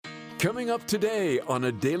Coming up today on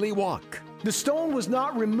A Daily Walk. The stone was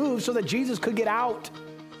not removed so that Jesus could get out.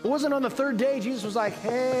 It wasn't on the third day. Jesus was like,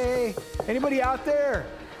 hey, anybody out there?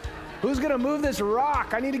 Who's going to move this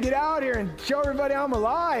rock? I need to get out here and show everybody I'm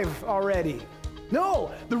alive already.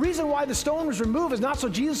 No, the reason why the stone was removed is not so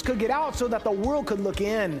Jesus could get out, so that the world could look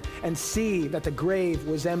in and see that the grave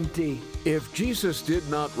was empty. If Jesus did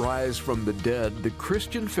not rise from the dead, the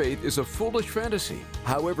Christian faith is a foolish fantasy.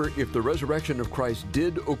 However, if the resurrection of Christ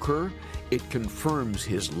did occur, it confirms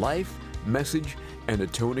his life, message, and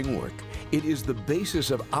atoning work. It is the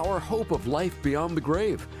basis of our hope of life beyond the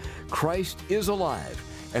grave. Christ is alive,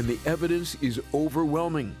 and the evidence is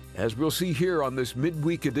overwhelming, as we'll see here on this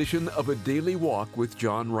midweek edition of A Daily Walk with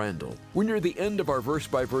John Randall. We're near the end of our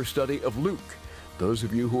verse-by-verse study of Luke. Those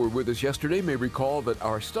of you who were with us yesterday may recall that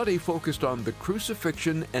our study focused on the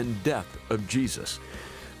crucifixion and death of Jesus.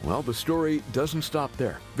 Well, the story doesn't stop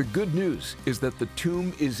there. The good news is that the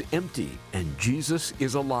tomb is empty and Jesus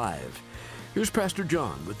is alive. Here's Pastor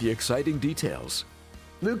John with the exciting details.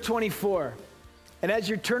 Luke 24. And as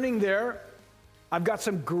you're turning there, I've got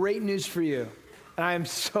some great news for you. And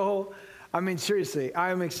seriously,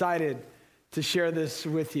 I am excited to share this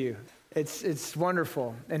with you. It's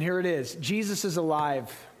wonderful. And here it is. Jesus is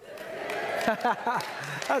alive.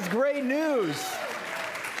 That's great news.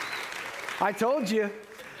 I told you.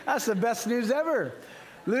 That's the best news ever.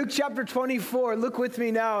 Luke chapter 24. Look with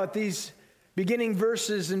me now at these beginning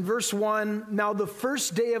verses. In verse 1, now the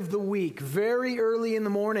first day of the week, very early in the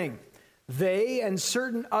morning, they and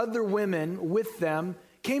certain other women with them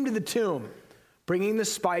came to the tomb, bringing the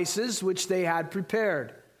spices which they had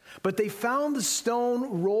prepared. But they found the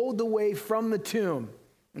stone rolled away from the tomb.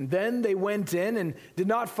 And then they went in and did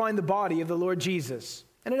not find the body of the Lord Jesus.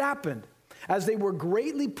 And it happened, as they were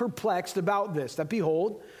greatly perplexed about this, that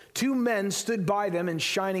behold, two men stood by them in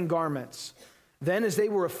shining garments. Then as they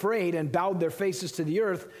were afraid and bowed their faces to the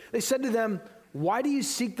earth, they said to them, why do you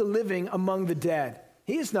seek the living among the dead?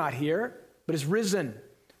 He is not here, but is risen.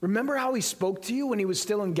 Remember how he spoke to you when he was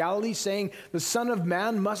still in Galilee, saying, the Son of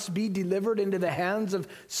Man must be delivered into the hands of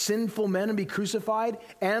sinful men and be crucified,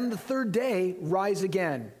 and the third day rise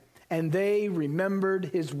again. And they remembered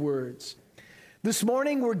his words. This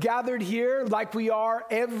morning we're gathered here like we are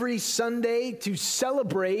every Sunday to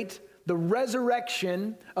celebrate the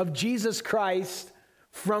resurrection of Jesus Christ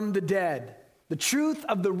from the dead. The truth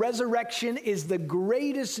of the resurrection is the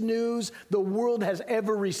greatest news the world has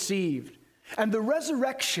ever received. And the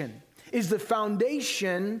resurrection is the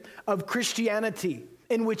foundation of Christianity,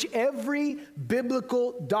 in which every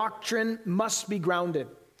biblical doctrine must be grounded.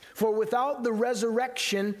 For without the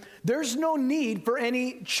resurrection, there's no need for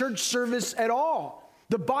any church service at all.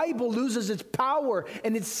 The Bible loses its power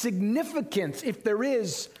and its significance if there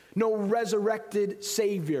is no resurrected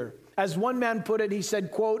Savior. As one man put it, he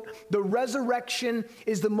said, quote, the resurrection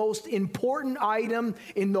is the most important item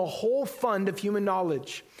in the whole fund of human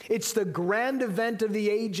knowledge. It's the grand event of the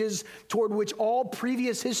ages toward which all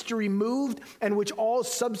previous history moved and which all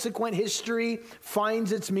subsequent history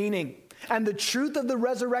finds its meaning. And the truth of the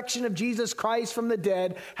resurrection of Jesus Christ from the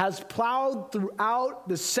dead has plowed throughout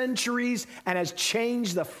the centuries and has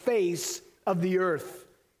changed the face of the earth.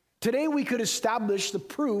 Today we could establish the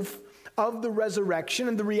proof of the resurrection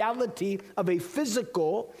and the reality of a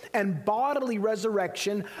physical and bodily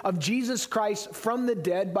resurrection of Jesus Christ from the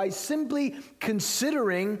dead by simply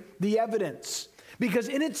considering the evidence. Because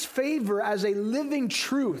in its favor as a living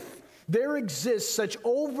truth, there exists such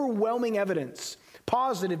overwhelming evidence,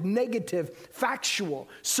 positive, negative, factual,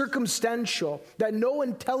 circumstantial, that no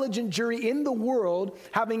intelligent jury in the world,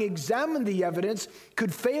 having examined the evidence,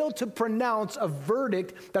 could fail to pronounce a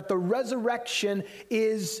verdict that the resurrection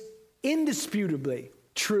is indisputably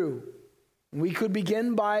true. We could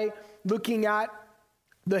begin by looking at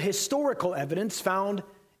the historical evidence found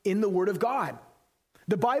in the Word of God.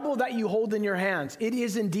 The Bible that you hold in your hands, it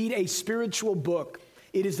is indeed a spiritual book.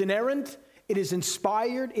 It is inerrant, it is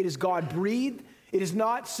inspired, it is God-breathed. It does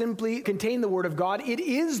not simply contain the Word of God, it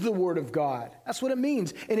is the Word of God. That's what it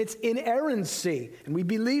means, and it's inerrancy, and we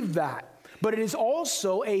believe that. But it is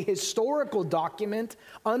also a historical document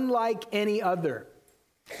unlike any other.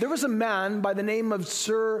 There was a man by the name of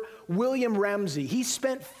Sir William Ramsay. He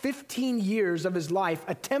spent 15 years of his life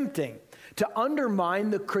attempting to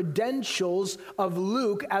undermine the credentials of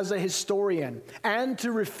Luke as a historian and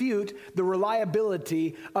to refute the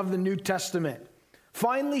reliability of the New Testament.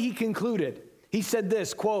 Finally, he concluded. He said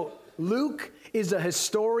this, quote, Luke is a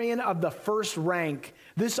historian of the first rank.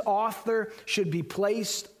 This author should be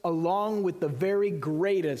placed along with the very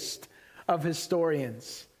greatest of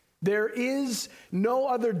historians. There is no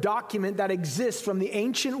other document that exists from the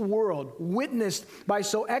ancient world witnessed by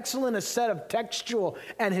so excellent a set of textual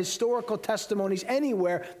and historical testimonies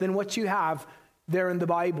anywhere than what you have there in the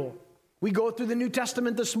Bible. We go through the New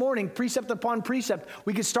Testament this morning, precept upon precept.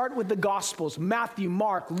 We could start with the Gospels, Matthew,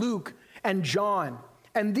 Mark, Luke, and John.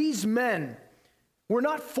 And these men were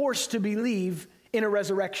not forced to believe in a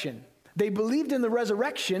resurrection. They believed in the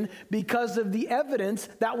resurrection because of the evidence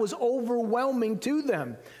that was overwhelming to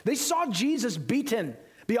them. They saw Jesus beaten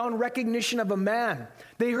beyond recognition of a man.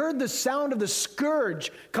 They heard the sound of the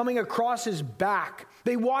scourge coming across his back.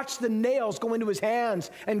 They watched the nails go into his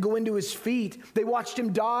hands and go into his feet. They watched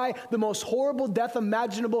him die the most horrible death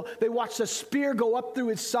imaginable. They watched a spear go up through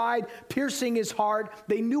his side, piercing his heart.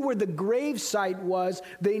 They knew where the grave site was.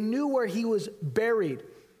 They knew where he was buried.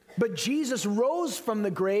 But Jesus rose from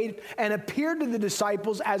the grave and appeared to the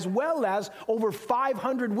disciples as well as over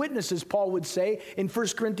 500 witnesses, Paul would say in 1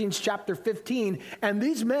 Corinthians chapter 15. And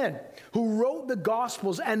these men who wrote the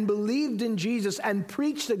Gospels and believed in Jesus and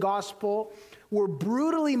preached the gospel were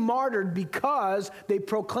brutally martyred because they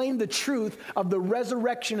proclaimed the truth of the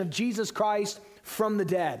resurrection of Jesus Christ from the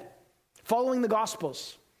dead. Following the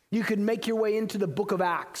Gospels, you could make your way into the book of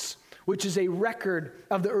Acts, which is a record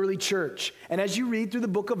of the early church. And as you read through the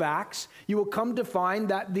book of Acts, you will come to find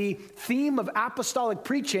that the theme of apostolic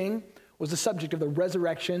preaching was the subject of the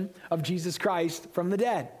resurrection of Jesus Christ from the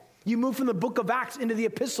dead. You move from the book of Acts into the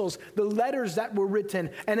epistles, the letters that were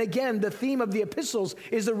written. And again, the theme of the epistles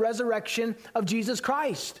is the resurrection of Jesus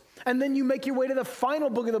Christ. And then you make your way to the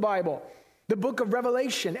final book of the Bible, the book of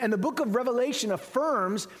Revelation. And the book of Revelation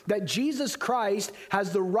affirms that Jesus Christ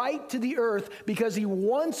has the right to the earth because he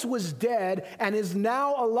once was dead and is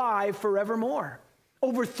now alive forevermore.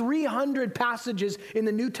 Over 300 passages in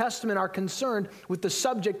the New Testament are concerned with the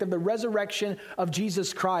subject of the resurrection of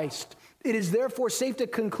Jesus Christ. It is therefore safe to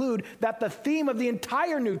conclude that the theme of the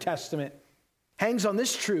entire New Testament hangs on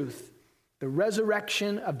this truth: the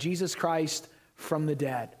resurrection of Jesus Christ from the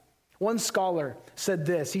dead. One scholar said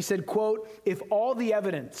this. He said, quote, "If all the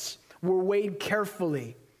evidence were weighed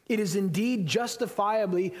carefully, it is indeed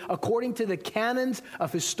justifiably, according to the canons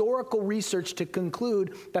of historical research, to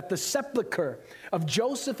conclude that the sepulcher of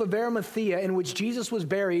Joseph of Arimathea, in which Jesus was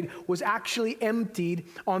buried, was actually emptied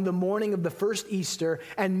on the morning of the first Easter,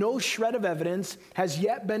 and no shred of evidence has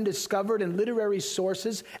yet been discovered in literary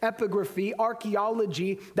sources, epigraphy,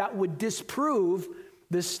 archaeology that would disprove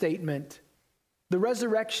this statement. The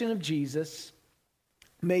resurrection of Jesus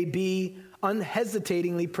may be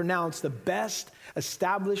unhesitatingly pronounced the best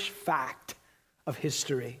established fact of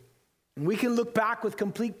history. And we can look back with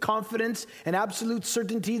complete confidence and absolute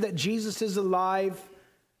certainty that Jesus is alive.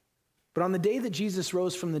 But on the day that Jesus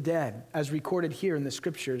rose from the dead, as recorded here in the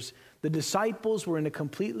scriptures, the disciples were in a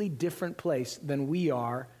completely different place than we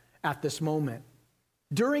are at this moment.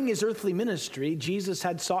 During his earthly ministry, Jesus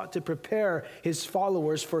had sought to prepare his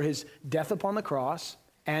followers for his death upon the cross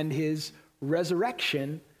and his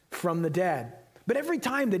resurrection from the dead. But every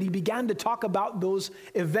time that he began to talk about those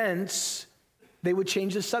events, they would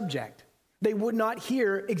change the subject. They would not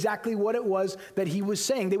hear exactly what it was that he was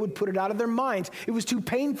saying. They would put it out of their minds. It was too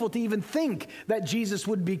painful to even think that Jesus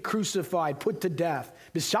would be crucified, put to death.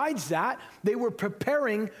 Besides that, they were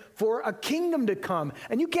preparing for a kingdom to come.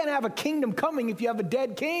 And you can't have a kingdom coming if you have a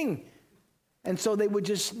dead king. And so they would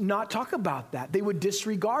just not talk about that. They would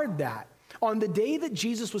disregard that. On the day that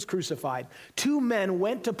Jesus was crucified, two men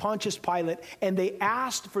went to Pontius Pilate and they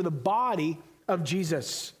asked for the body of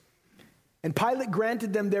Jesus. And Pilate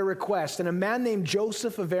granted them their request. And a man named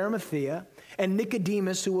Joseph of Arimathea and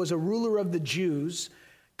Nicodemus, who was a ruler of the Jews,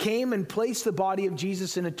 came and placed the body of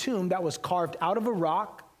Jesus in a tomb that was carved out of a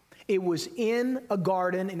rock. It was in a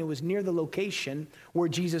garden, and it was near the location where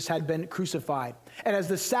Jesus had been crucified. And as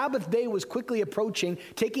the Sabbath day was quickly approaching,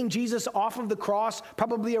 taking Jesus off of the cross,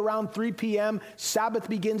 probably around 3 p.m., Sabbath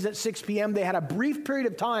begins at 6 p.m., they had a brief period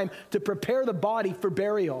of time to prepare the body for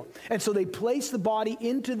burial. And so they placed the body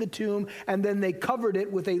into the tomb, and then they covered it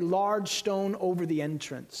with a large stone over the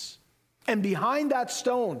entrance. And behind that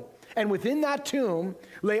stone, and within that tomb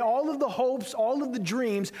lay all of the hopes, all of the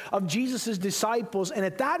dreams of Jesus' disciples. And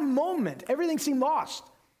at that moment, everything seemed lost.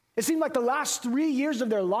 It seemed like the last 3 years of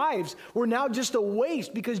their lives were now just a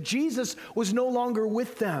waste because Jesus was no longer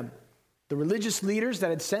with them. The religious leaders that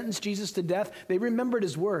had sentenced Jesus to death, they remembered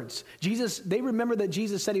his words. They remembered that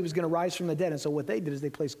Jesus said he was going to rise from the dead. And so what they did is they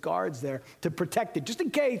placed guards there to protect it, just in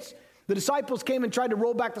case the disciples came and tried to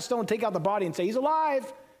roll back the stone, take out the body and say, he's alive.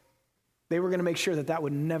 They were going to make sure that that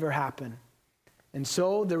would never happen. And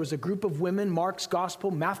so there was a group of women, Mark's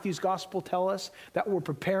gospel, Matthew's gospel tell us, that were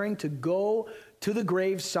preparing to go to the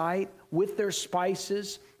grave site with their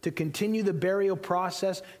spices, to continue the burial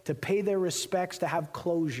process, to pay their respects, to have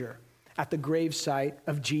closure at the grave site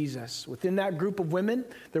of Jesus. Within that group of women,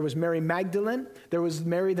 there was Mary Magdalene, there was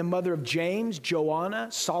Mary, the mother of James,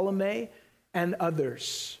 Joanna, Salome, and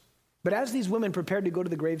others. But as these women prepared to go to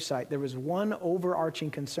the grave site, there was one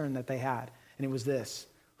overarching concern that they had, and it was this: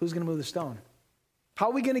 who's going to move the stone? How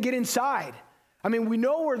are we going to get inside? I mean, we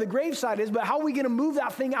know where the gravesite is, but how are we going to move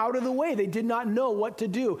that thing out of the way? They did not know what to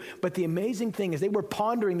do. But the amazing thing is they were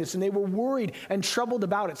pondering this and they were worried and troubled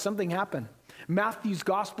about it. Something happened. Matthew's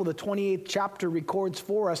gospel, the 28th chapter, records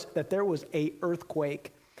for us that there was an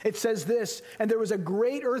earthquake. It says this: and there was a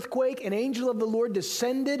great earthquake, an angel of the Lord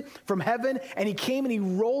descended from heaven, and he came and he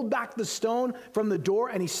rolled back the stone from the door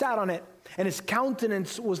and he sat on it. And his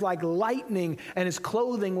countenance was like lightning, and his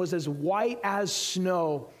clothing was as white as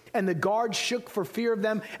snow. And the guards shook for fear of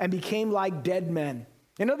them and became like dead men.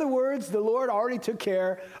 In other words, the Lord already took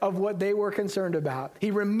care of what they were concerned about. He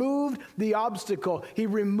removed the obstacle. He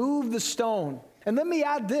removed the stone. And let me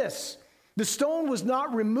add this: the stone was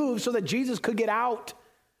not removed so that Jesus could get out.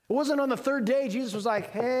 It wasn't on the third day Jesus was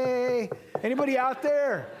like, hey, anybody out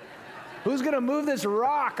there? Who's going to move this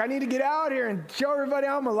rock? I need to get out here and show everybody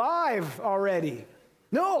I'm alive already.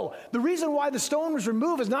 No, the reason why the stone was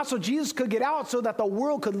removed is not so Jesus could get out, so that the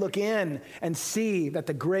world could look in and see that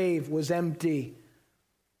the grave was empty.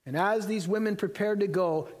 And as these women prepared to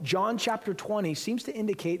go, John chapter 20 seems to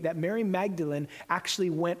indicate that Mary Magdalene actually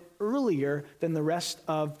went earlier than the rest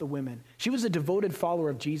of the women. She was a devoted follower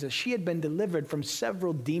of Jesus. She had been delivered from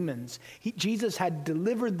several demons. Jesus had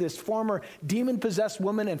delivered this former demon-possessed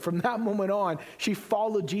woman, and from that moment on, she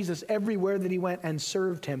followed Jesus everywhere that he went and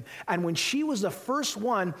served him. And when she was the first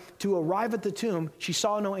one to arrive at the tomb, she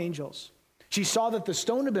saw no angels. She saw that the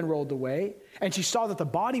stone had been rolled away, and she saw that the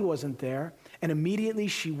body wasn't there. And immediately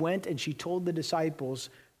she went and she told the disciples,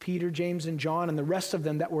 Peter, James, and John, and the rest of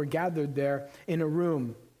them that were gathered there in a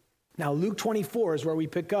room. Now, Luke 24 is where we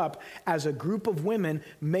pick up as a group of women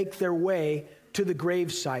make their way to the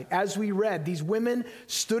gravesite. As we read, these women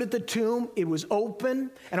stood at the tomb. It was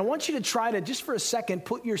open. And I want you to try to, just for a second,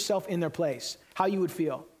 put yourself in their place, how you would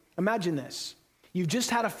feel. Imagine this. You've just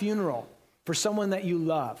had a funeral for someone that you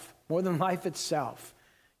love, more than life itself.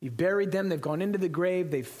 You've buried them, they've gone into the grave,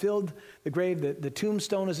 they've filled the grave, the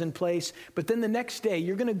tombstone is in place. But then the next day,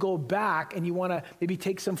 you're going to go back and you want to maybe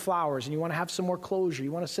take some flowers and you want to have some more closure.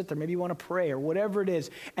 You want to sit there, maybe you want to pray or whatever it is.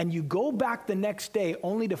 And you go back the next day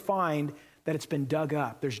only to find that it's been dug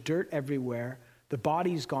up. There's dirt everywhere. The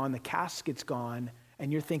body's gone, the casket's gone,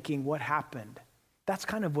 and you're thinking, what happened? That's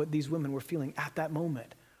kind of what these women were feeling at that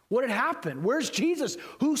moment. What had happened? Where's Jesus?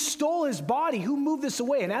 Who stole his body? Who moved this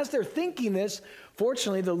away? And as they're thinking this,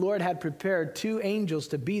 fortunately, the Lord had prepared two angels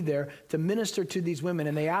to be there to minister to these women.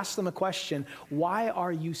 And they asked them a question: why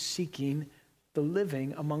are you seeking the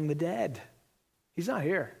living among the dead? He's not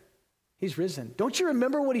here. He's risen. Don't you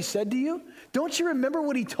remember what he said to you? Don't you remember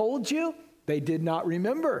what he told you? They did not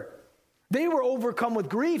remember. They were overcome with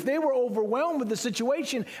grief. They were overwhelmed with the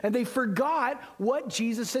situation, and they forgot what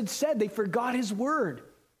Jesus had said. They forgot his word.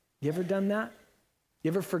 You ever done that?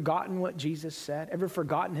 You ever forgotten what Jesus said? Ever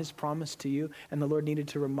forgotten his promise to you, and the Lord needed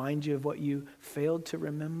to remind you of what you failed to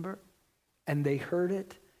remember? And they heard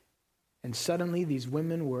it, and suddenly these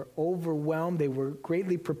women were overwhelmed. They were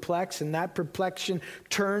greatly perplexed, and that perplexion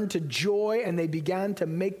turned to joy, and they began to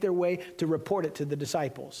make their way to report it to the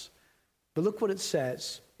disciples. But look what it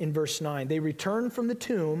says in verse 9. They returned from the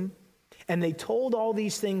tomb, and they told all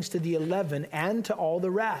these things to the 11 and to all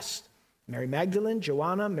the rest. Mary Magdalene,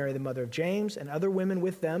 Joanna, Mary the mother of James, and other women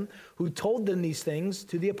with them, who told them these things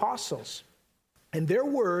to the apostles. And their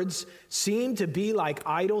words seemed to be like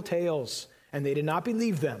idle tales, and they did not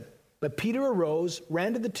believe them. But Peter arose,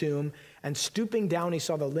 ran to the tomb, and stooping down, he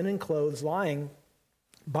saw the linen clothes lying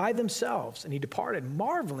by themselves. And he departed,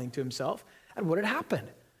 marveling to himself at what had happened.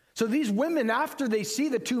 So these women, after they see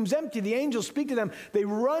the tomb's empty, the angels speak to them. They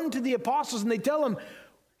run to the apostles and they tell them,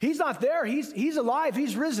 he's not there. He's alive.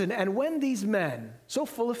 He's risen. And when these men, so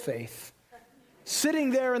full of faith, sitting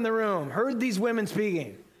there in the room, heard these women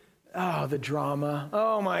speaking, oh, the drama.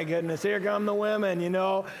 Oh, my goodness. Here come the women,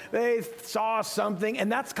 They saw something.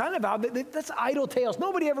 And that's kind of how, that's idle tales.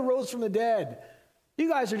 Nobody ever rose from the dead. You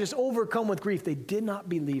guys are just overcome with grief. They did not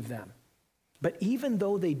believe them. But even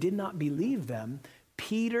though they did not believe them,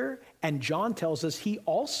 Peter and John tells us he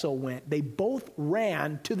also went. They both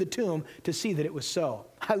ran to the tomb to see that it was so.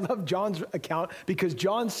 I love John's account because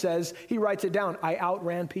John says, he writes it down, I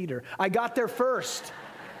outran Peter. I got there first.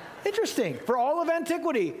 Interesting. For all of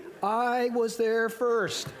antiquity, I was there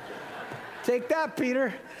first. Take that,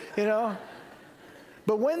 Peter,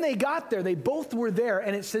 But when they got there, they both were there,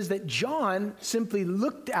 and it says that John simply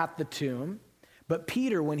looked at the tomb, but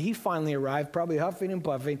Peter, when he finally arrived, probably huffing and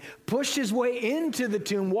puffing, pushed his way into the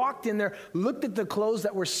tomb, walked in there, looked at the clothes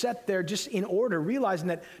that were set there just in order, realizing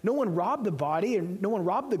that no one robbed the body and no one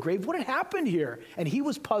robbed the grave. What had happened here? And he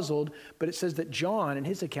was puzzled, but it says that John, in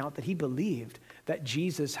his account, that he believed that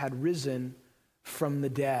Jesus had risen from the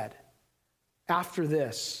dead. After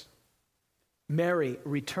this, Mary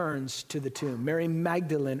returns to the tomb. Mary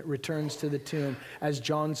Magdalene returns to the tomb, as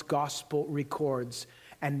John's gospel records.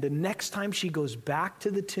 And the next time she goes back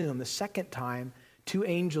to the tomb, the second time, 2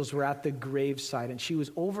 angels were at the graveside, and she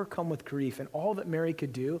was overcome with grief, and all that Mary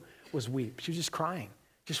could do was weep. She was just crying,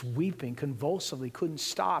 just weeping convulsively, couldn't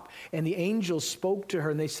stop. And the angels spoke to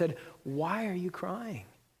her, and they said, "Why are you crying?"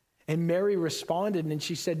 And Mary responded, and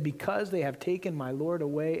she said, "Because they have taken my Lord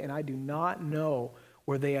away, and I do not know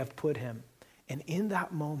where they have put him." And in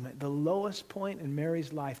that moment, the lowest point in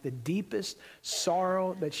Mary's life, the deepest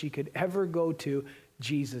sorrow that she could ever go to,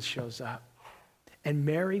 Jesus shows up. And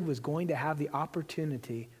Mary was going to have the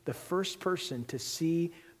opportunity, the first person to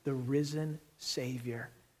see the risen Savior.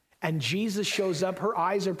 And Jesus shows up. Her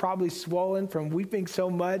eyes are probably swollen from weeping so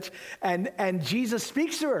much. And Jesus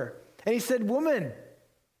speaks to her. And he said, "Woman,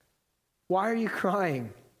 why are you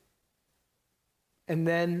crying?" And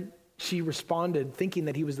then she responded, thinking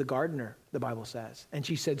that he was the gardener, the Bible says. And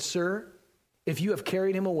she said, "Sir, if you have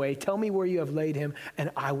carried him away, tell me where you have laid him, and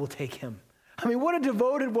I will take him." I mean, what a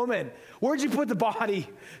devoted woman. "Where'd you put the body?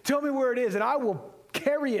 Tell me where it is, and I will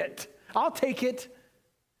carry it. I'll take it."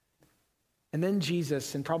 And then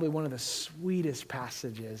Jesus, in probably one of the sweetest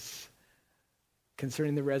passages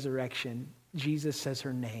concerning the resurrection, Jesus says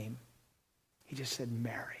her name. He just said,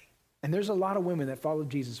 "Mary." And there's a lot of women that followed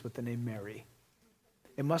Jesus with the name Mary.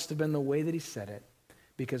 It must have been the way that he said it,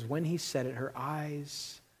 because when he said it, her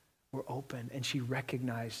eyes were open, and she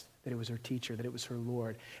recognized that it was her teacher, that it was her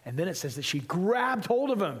Lord. And then it says that she grabbed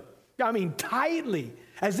hold of him, tightly,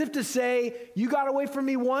 as if to say, "You got away from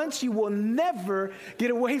me once, you will never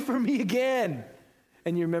get away from me again."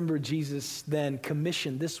 And you remember Jesus then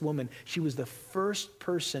commissioned this woman. She was the first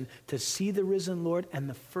person to see the risen Lord and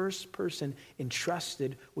the first person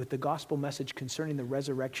entrusted with the gospel message concerning the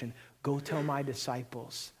resurrection. "Go tell my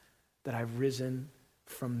disciples that I've risen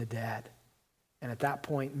from the dead." And at that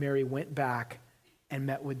point, Mary went back and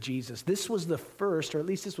met with Jesus. This was the first, or at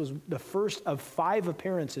least this was the first of 5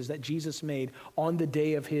 appearances that Jesus made on the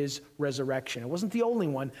day of his resurrection. It wasn't the only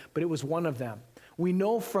one, but it was one of them. We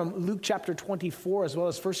know from Luke chapter 24, as well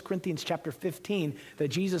as 1 Corinthians chapter 15, that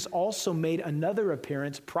Jesus also made another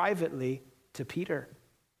appearance privately to Peter.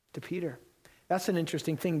 That's an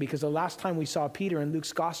interesting thing, because the last time we saw Peter in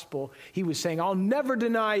Luke's gospel, he was saying, "I'll never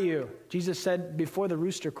deny you." Jesus said, "Before the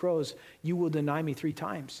rooster crows, you will deny me 3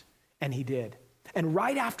 times. And he did. And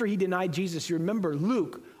right after he denied Jesus, you remember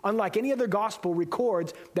Luke, unlike any other gospel,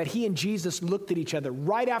 records that he and Jesus looked at each other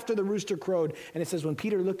right after the rooster crowed. And it says when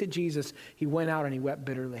Peter looked at Jesus, he went out and he wept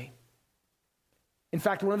bitterly. In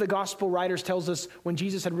fact, one of the gospel writers tells us when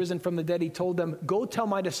Jesus had risen from the dead, he told them, "Go tell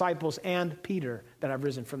my disciples and Peter that I've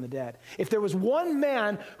risen from the dead." If there was one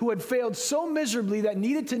man who had failed so miserably that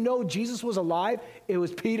needed to know Jesus was alive, it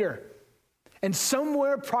was Peter. And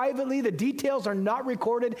somewhere privately, the details are not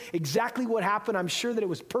recorded exactly what happened. I'm sure that it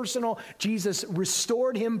was personal. Jesus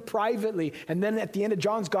restored him privately. And then at the end of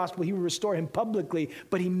John's gospel, he would restore him publicly.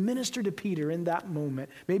 But he ministered to Peter in that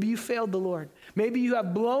moment. Maybe you failed the Lord. Maybe you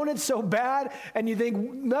have blown it so bad and you think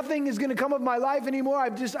nothing is going to come of my life anymore.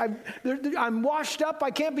 I'm washed up.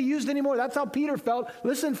 I can't be used anymore. That's how Peter felt.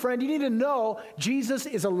 Listen, friend, you need to know Jesus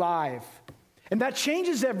is alive. And that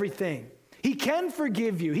changes everything. He can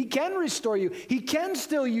forgive you. He can restore you. He can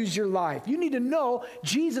still use your life. You need to know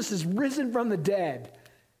Jesus is risen from the dead.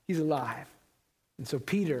 He's alive. And so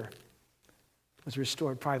Peter was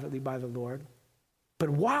restored privately by the Lord. But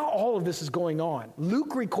while all of this is going on,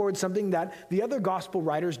 Luke records something that the other gospel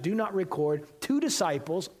writers do not record. 2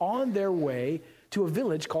 disciples on their way to a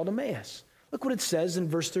village called Emmaus. Look what it says in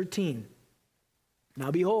verse 13. "Now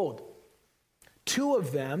behold, 2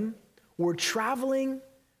 of them were traveling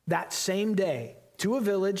that same day to a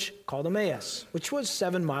village called Emmaus, which was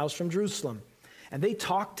 7 miles from Jerusalem. And they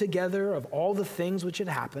talked together of all the things which had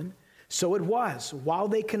happened. So it was, while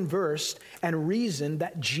they conversed and reasoned,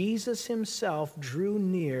 that Jesus himself drew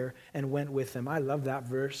near and went with them." I love that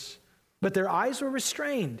verse. "But their eyes were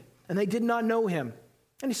restrained, and they did not know him.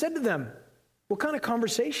 And he said to them, 'What kind of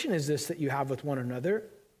conversation is this that you have with one another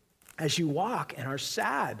as you walk and are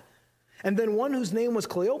sad?' And then one whose name was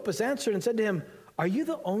Cleopas answered and said to him, 'Are you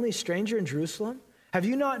the only stranger in Jerusalem Have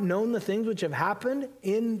you not known the things which have happened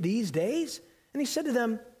in these days? And he said to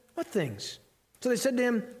them, what things? So they said to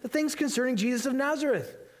him, the things concerning Jesus of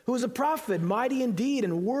Nazareth, who was a prophet, mighty in deed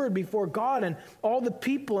and word before God and all the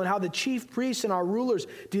people, and how the chief priests and our rulers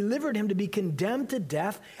delivered him to be condemned to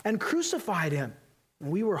death and crucified him.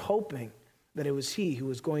 And we were hoping that it was he who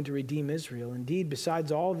was going to redeem Israel. Indeed,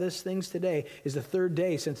 besides all these things, today is the third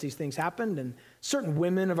day since these things happened, and certain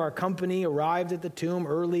women of our company arrived at the tomb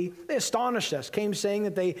early. They astonished us, came saying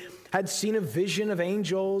that they had seen a vision of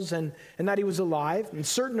angels and that he was alive. And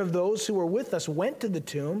certain of those who were with us went to the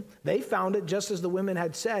tomb. They found it just as the women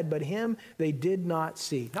had said, but him they did not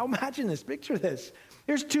see. Now imagine this, picture this.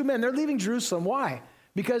 Here's two men, they're leaving Jerusalem. Why?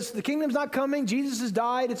 Because the kingdom's not coming, Jesus has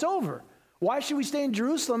died, it's over. Why should we stay in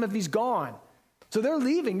Jerusalem if he's gone? So they're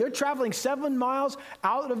leaving. They're traveling 7 miles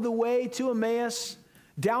out of the way to Emmaus,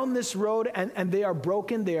 down this road, and they are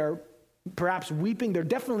broken. They are perhaps weeping. They're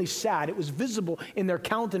definitely sad. It was visible in their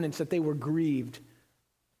countenance that they were grieved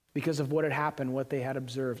because of what had happened, what they had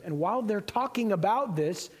observed. And while they're talking about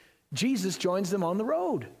this, Jesus joins them on the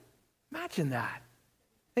road. Imagine that.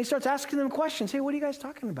 And he starts asking them questions. Hey, what are you guys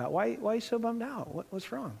talking about? Why are you so bummed out?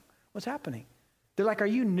 What's wrong? What's happening? They're like, are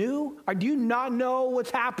you new? Do you not know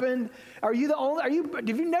what's happened? Have you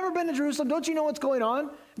never been to Jerusalem? Don't you know what's going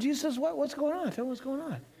on? Jesus says, what's going on? Tell me what's going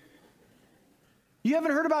on. You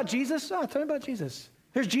haven't heard about Jesus? Oh, tell me about Jesus.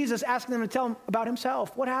 Here's Jesus asking them to tell him about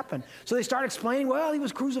himself. What happened? So they start explaining, well, he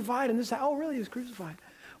was crucified and this, oh, really, he was crucified.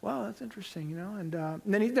 Well, that's interesting, And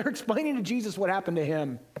then they're explaining to Jesus what happened to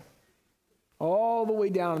him. All the way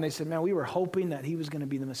down, and they said, man, we were hoping that he was going to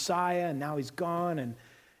be the Messiah, and now he's gone, and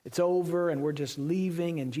it's over, and we're just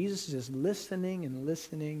leaving. And Jesus is just listening and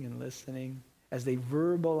listening and listening as they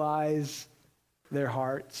verbalize their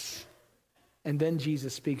hearts. And then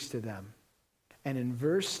Jesus speaks to them. And in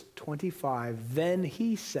verse 25, then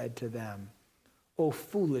he said to them, O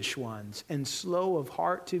foolish ones, and slow of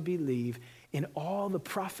heart to believe in all the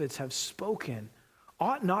prophets have spoken.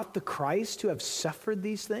 Ought not the Christ to have suffered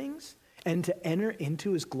these things and to enter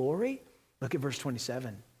into his glory? Look at verse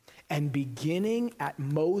 27. And beginning at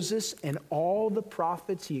Moses and all the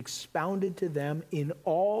prophets, he expounded to them in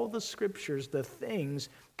all the scriptures the things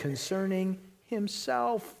concerning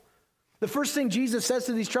himself. The first thing Jesus says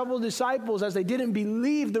to these troubled disciples, as they didn't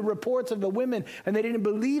believe the reports of the women and they didn't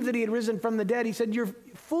believe that he had risen from the dead, he said, you're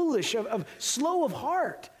foolish, slow of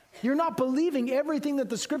heart. You're not believing everything that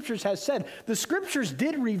the scriptures has said. The scriptures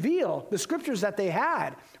did reveal, the scriptures that they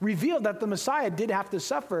had revealed that the Messiah did have to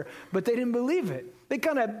suffer, but they didn't believe it. They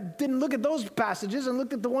kind of didn't look at those passages and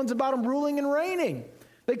looked at the ones about him ruling and reigning.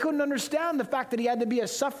 They couldn't understand the fact that he had to be a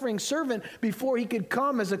suffering servant before he could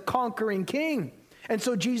come as a conquering king. And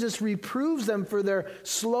so Jesus reproves them for their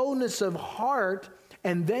slowness of heart,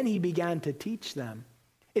 and then he began to teach them.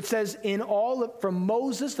 It says in all from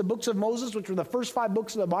Moses, the books of Moses, which were the first 5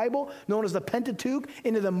 books of the Bible, known as the Pentateuch,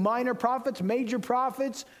 into the minor prophets, major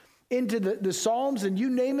prophets, into the Psalms, and you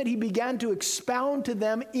name it, he began to expound to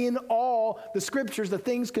them in all the scriptures, the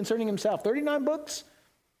things concerning himself. 39 books?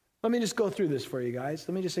 Let me just go through this for you guys.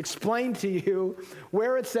 Let me just explain to you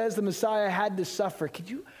where it says the Messiah had to suffer.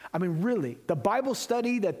 Really, the Bible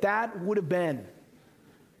study that would have been.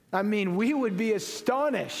 We would be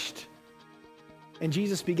astonished. And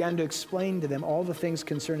Jesus began to explain to them all the things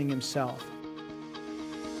concerning himself.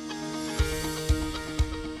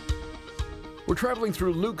 We're traveling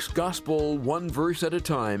through Luke's gospel one verse at a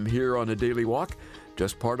time here on A Daily Walk,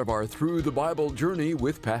 just part of our Through the Bible journey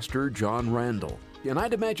with Pastor John Randall. And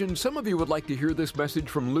I'd imagine some of you would like to hear this message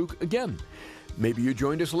from Luke again. Maybe you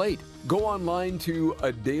joined us late. Go online to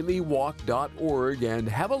adailywalk.org and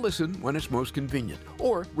have a listen when it's most convenient.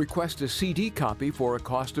 Or request a CD copy for a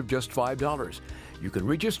cost of just $5. You can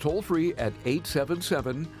reach us toll-free at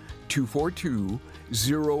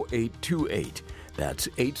 877-242-0828. That's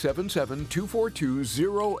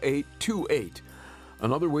 877-242-0828.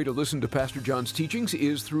 Another way to listen to Pastor John's teachings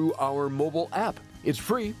is through our mobile app. It's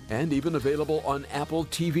free and even available on Apple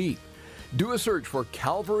TV. Do a search for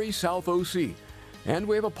Calvary South OC. And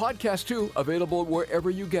we have a podcast too, available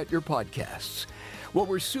wherever you get your podcasts. Well,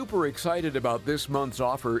 we're super excited about this month's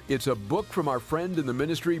offer. It's a book from our friend in the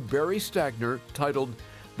ministry, Barry Stagner, titled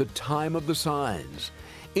The Time of the Signs.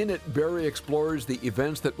 In it, Barry explores the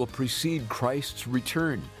events that will precede Christ's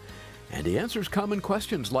return. And he answers common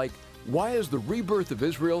questions like, why is the rebirth of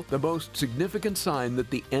Israel the most significant sign that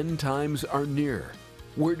the end times are near?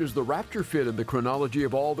 Where does the rapture fit in the chronology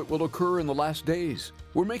of all that will occur in the last days?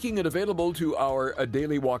 We're making it available to our A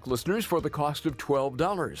Daily Walk listeners for the cost of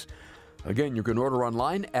 $12. Again, you can order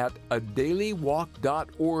online at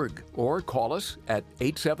adailywalk.org or call us at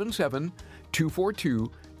 877-242-0828.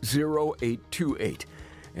 0828.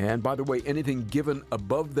 And by the way, anything given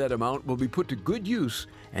above that amount will be put to good use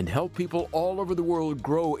and help people all over the world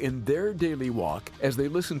grow in their daily walk as they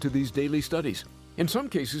listen to these daily studies. In some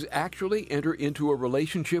cases, actually enter into a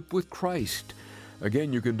relationship with Christ.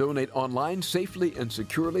 Again, you can donate online safely and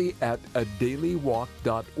securely at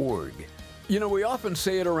adailywalk.org. You know, we often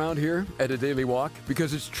say it around here at A Daily Walk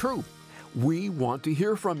because it's true. We want to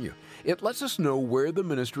hear from you. It lets us know where the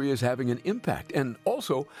ministry is having an impact. And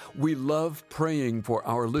also, we love praying for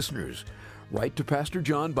our listeners. Write to Pastor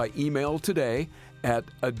John by email today at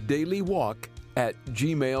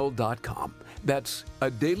adailywalk@gmail.com. That's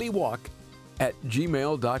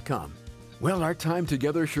adailywalk@gmail.com. Well, our time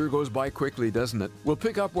together sure goes by quickly, doesn't it? We'll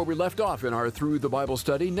pick up where we left off in our Through the Bible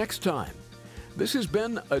study next time. This has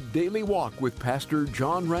been A Daily Walk with Pastor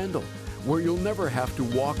John Randall, where you'll never have to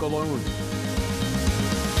walk alone.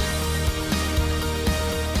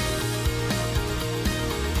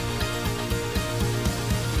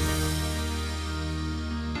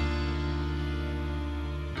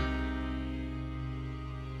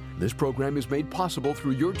 This program is made possible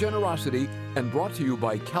through your generosity and brought to you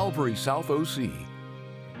by Calvary South OC.